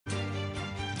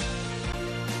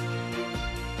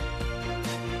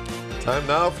Time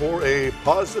now for a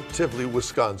Positively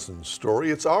Wisconsin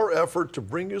story. It's our effort to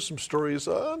bring you some stories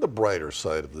on the brighter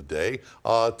side of the day.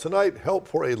 Tonight, help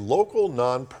for a local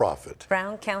nonprofit.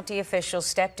 Brown County officials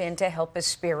stepped in to help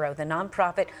Aspiro, the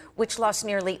nonprofit which lost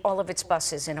nearly all of its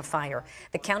buses in a fire.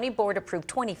 The county board approved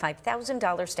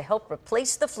 $25,000 to help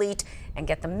replace the fleet and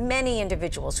get the many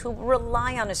individuals who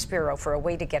rely on Aspiro for a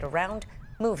way to get around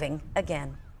moving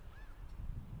again.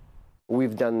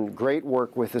 We've done great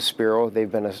work with Aspiro. They've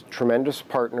been a tremendous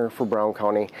partner for Brown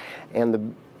County,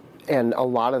 and a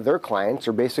lot of their clients,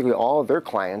 or basically all of their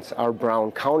clients, are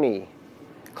Brown County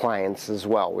clients as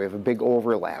well. We have a big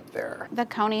overlap there. The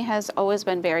county has always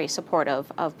been very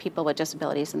supportive of people with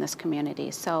disabilities in this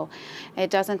community, so it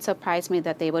doesn't surprise me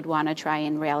that they would want to try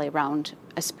and rally around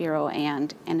Aspiro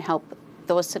and help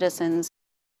those citizens.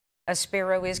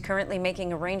 Aspiro is currently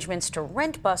making arrangements to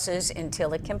rent buses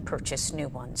until it can purchase new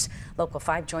ones. Local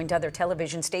 5 joined other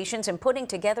television stations in putting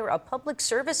together a public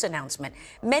service announcement.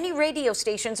 Many radio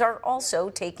stations are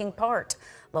also taking part.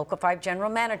 Local 5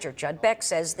 General Manager Judd Beck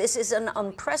says this is an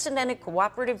unprecedented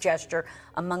cooperative gesture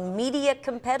among media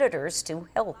competitors to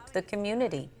help the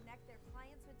community.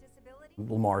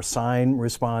 Lamar Sign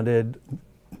responded.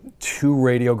 2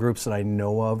 radio groups that I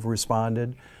know of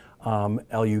responded.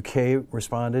 LUK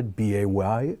responded, BAY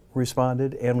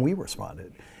responded, and we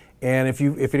responded. And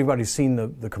if anybody's seen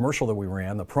the commercial that we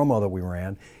ran, the promo that we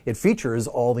ran, it features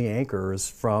all the anchors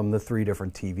from the 3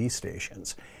 different TV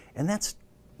stations. And that's,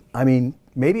 I mean,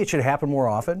 maybe it should happen more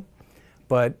often,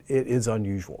 but it is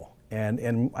unusual.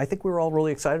 And I think we were all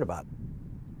really excited about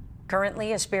it. Currently,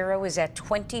 Aspiro is at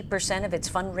 20% of its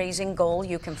fundraising goal.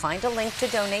 You can find a link to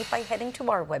donate by heading to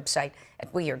our website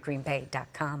at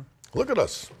wearegreenbay.com. Look at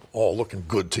us all looking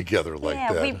good together like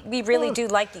that. Yeah, we really do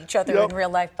like each other in real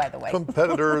life, by the way.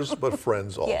 Competitors, but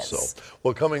friends also. Yes.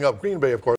 Well, coming up, Green Bay, of course.